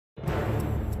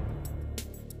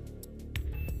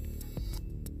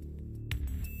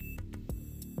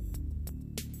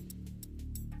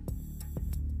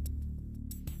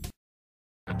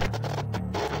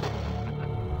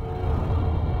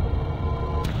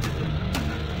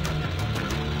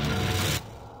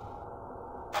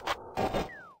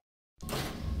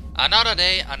Another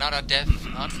day, another death,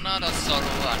 another sorrow,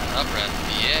 another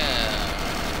breath.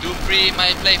 Yeah. Doom 3 my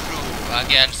playthrough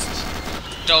against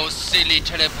those silly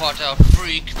teleporter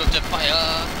freaks with the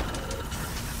fire.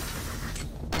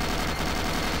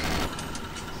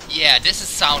 Yeah, this is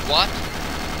sound what?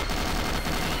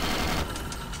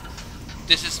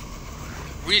 This is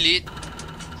really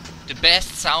the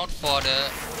best sound for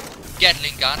the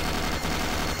Gatling gun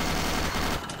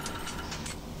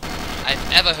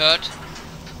I've ever heard.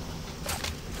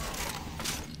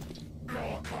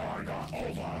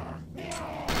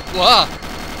 Whoa!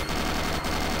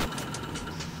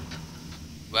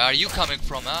 Where are you coming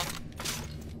from, huh?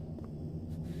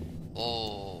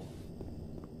 Oh.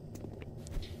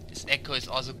 This echo is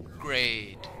also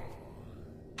great.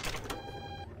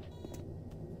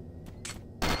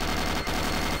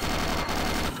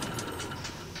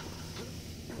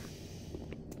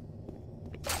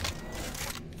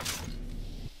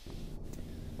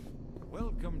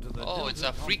 Oh, it's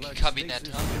a freaky cabinet,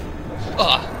 huh?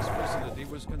 Oh. This facility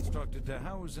was constructed to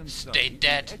house and Stay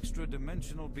dead.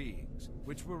 extra-dimensional beings,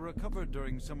 which were recovered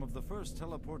during some of the first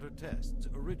teleporter tests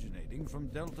originating from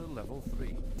Delta Level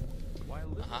 3. While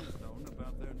little is known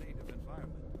about their native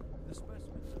environment, the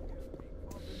specimens appear to be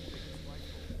carbon-based life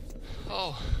forms.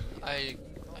 Oh,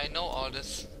 I know all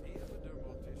this.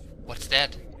 What's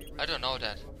that? I don't know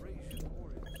that.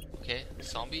 Okay,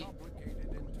 zombie?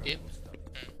 Imp?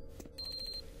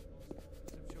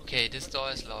 Okay, this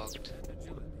door is locked.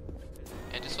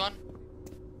 And this one?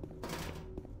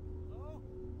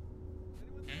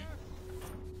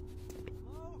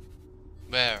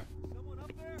 Where?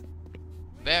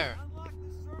 Where?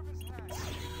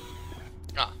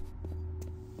 Ah.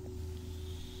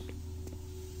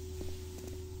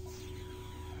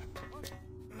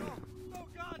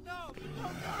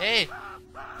 Hey!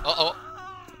 Uh-oh.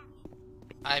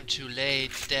 I'm too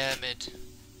late, damn it.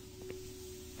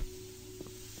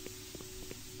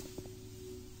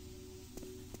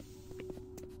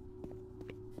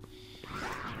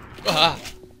 Ah!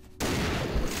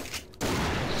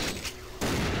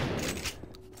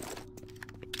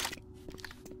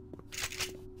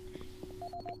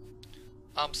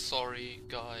 I'm sorry,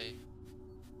 guy.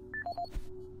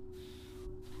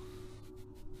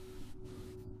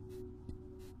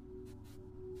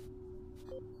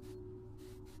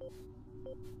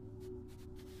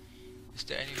 Is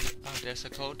there any... Oh, there's a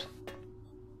code.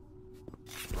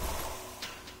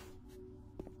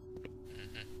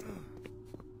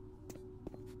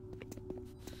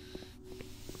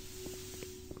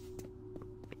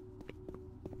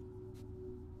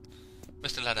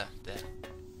 Mr. Ladder, there.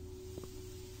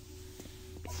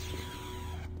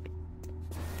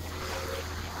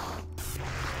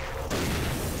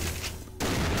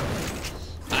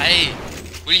 Aye!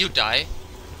 Will you die?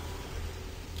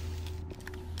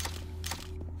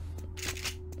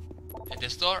 And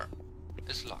this door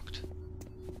is locked.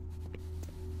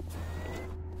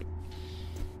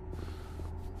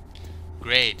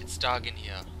 Great, it's dark in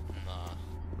here.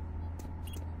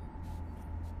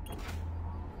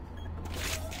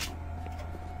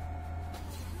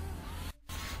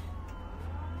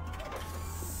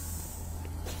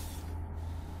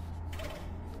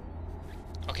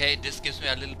 Okay, this gives me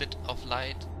a little bit of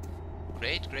light.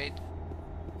 Great, great.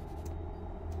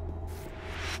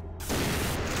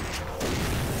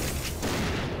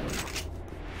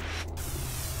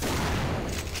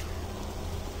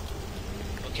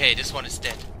 Okay, this one is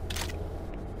dead.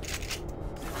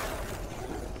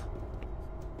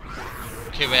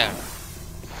 Okay, where?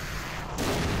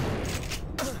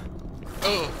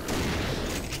 Oh!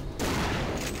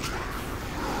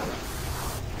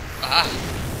 Ah!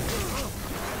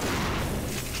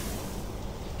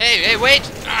 Hey,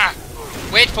 wait! Ah!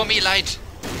 Wait for me, light!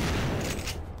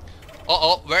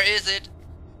 Uh-oh, where is it?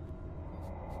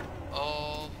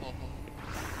 Oh.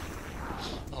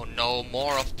 Oh no,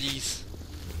 more of these.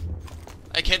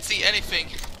 I can't see anything.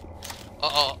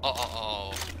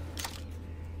 Uh-oh.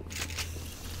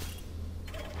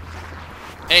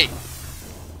 Hey!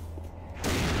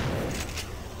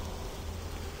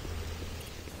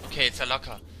 Okay, it's a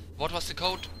locker. What was the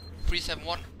code?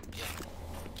 371? Yeah.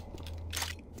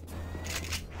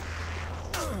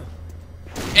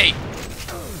 Hey!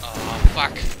 Oh,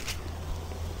 fuck.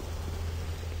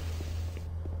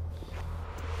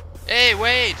 Hey,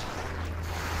 wait!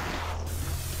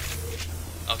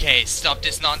 Okay, stop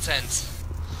this nonsense.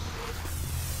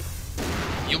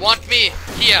 You want me?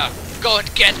 Here, go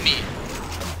and get me.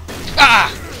 Ah!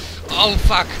 Oh,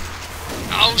 fuck.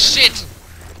 Oh, shit.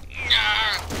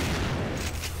 Ah.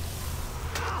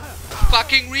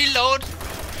 Fucking reload.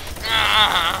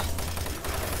 Ah.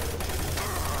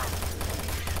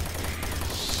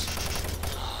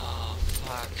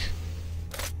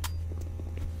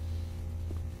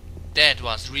 That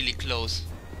was really close.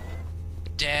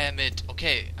 Damn it.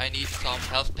 Okay, I need some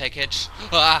health package.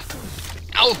 Ah!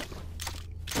 Ow!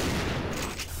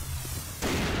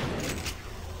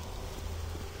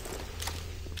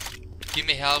 Give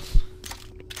me health.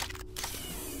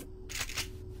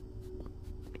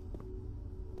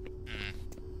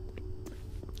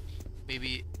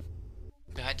 Maybe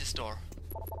behind this door.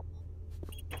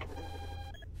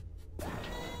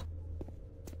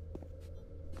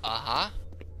 Aha.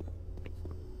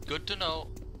 Good to know.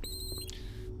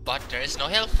 But there is no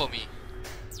health for me.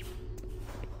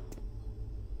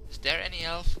 Is there any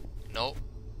health? No.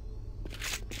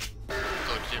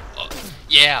 Good. Oh,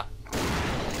 yeah.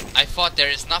 I thought there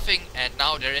is nothing, and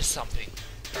now there is something.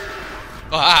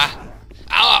 Ah!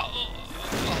 Ow!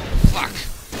 Oh, fuck!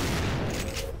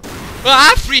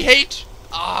 Ah! Free hate!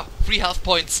 Ah! Free health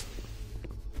points!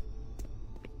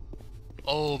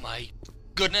 Oh my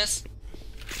goodness!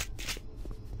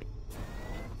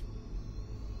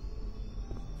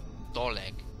 Door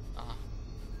lag. Ah.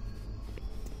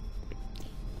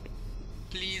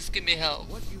 Please give me help.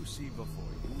 What you see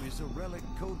before you is a relic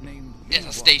codenamed Yes,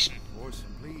 a station. or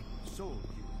simply Soul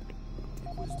Cube.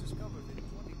 It was discovered in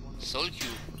 21... Soul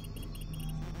Cube.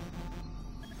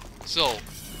 So,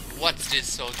 what's this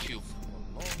Soul Cube?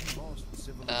 A long-lost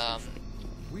civilization.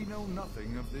 We know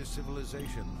nothing of this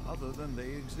civilization other than they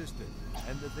existed,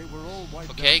 and that they were all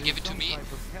wiped Okay, out give in it to some me. type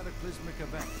of cataclysmic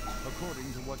event,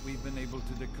 according to what we've been able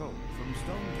to decode from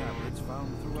stone tablets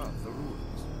found throughout the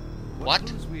ruins. What?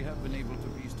 Clues we have been able to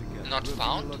piece together Not reveal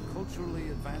found? a culturally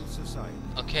advanced society.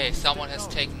 Okay, someone has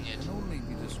taken it. Can only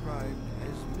be described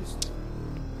as mystical.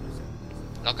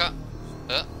 Locker.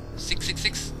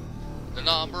 666. The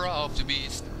number of the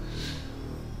beast.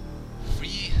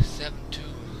 372.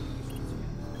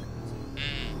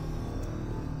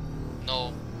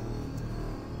 No.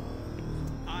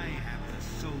 I have the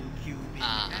Soul Cube in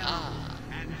hell,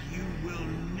 and you will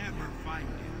never find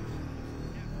it.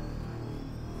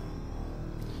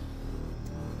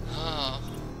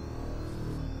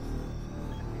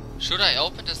 Should I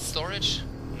open the storage?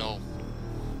 No.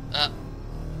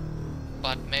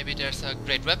 But maybe there's a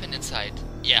great weapon inside.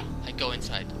 Yeah, I go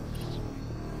inside.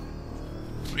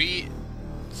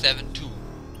 372.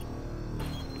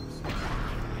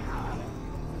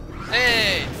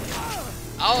 Hey!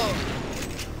 Oh!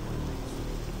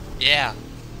 Yeah.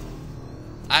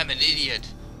 I'm an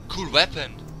idiot. Cool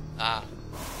weapon. Ah.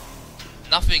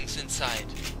 Nothing's inside.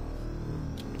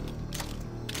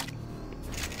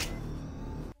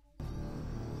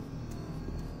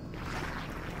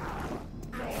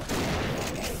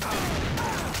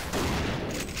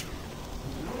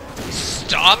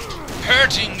 Stop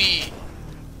hurting me!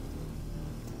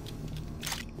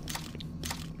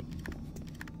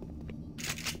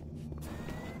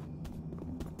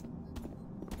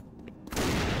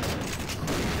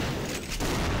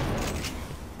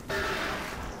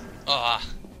 Ah.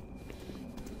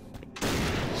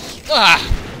 Ah.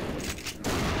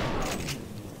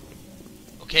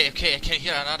 Okay, I can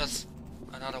hear another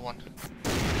one.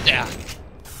 There.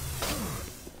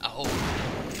 Ow.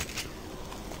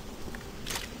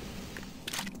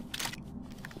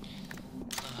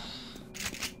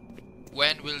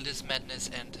 When will this madness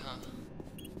end, huh?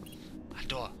 A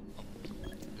door. Oh,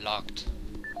 locked.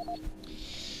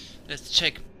 Let's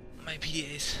check my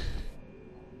PDAs.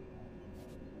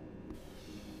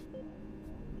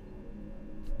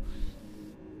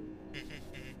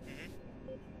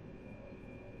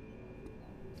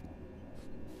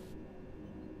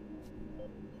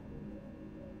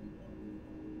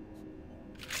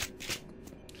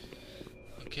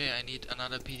 Okay, I need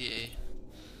another PDA.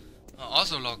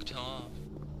 Also locked, huh?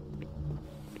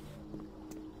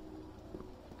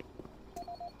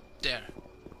 There.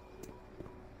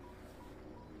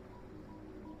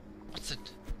 What's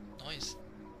that noise?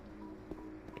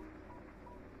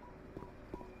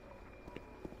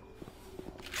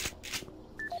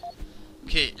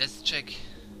 Okay, let's check.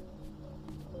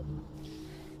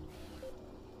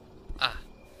 Ah.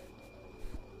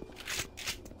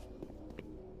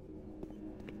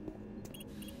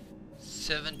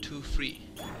 Seven, 2, 3.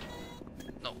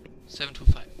 No, 7, 2,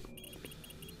 5.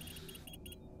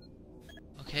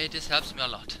 Okay, this helps me a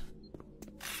lot.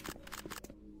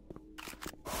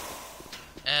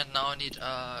 And now I need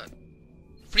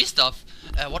free stuff.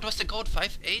 What was the code?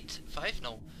 585?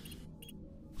 No.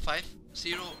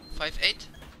 5058?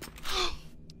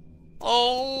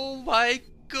 Oh my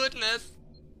goodness!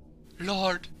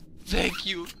 Lord, thank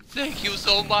you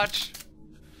so much.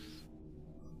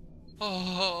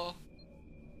 Oh,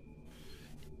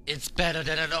 it's better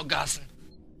than an orgasm.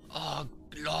 Oh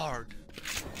Lord.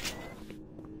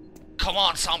 Come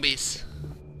on, zombies!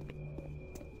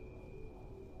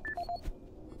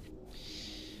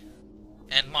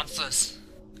 And monsters,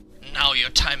 now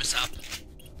your time is up.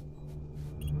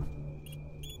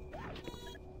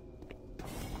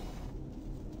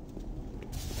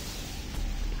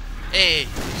 Hey!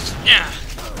 Yeah!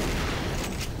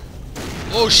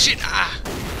 Oh shit! Ah!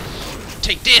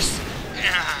 Take this!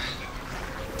 Yeah!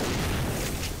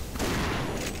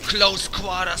 Close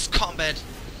quarters combat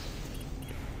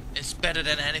is better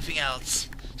than anything else.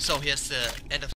 So here's the end of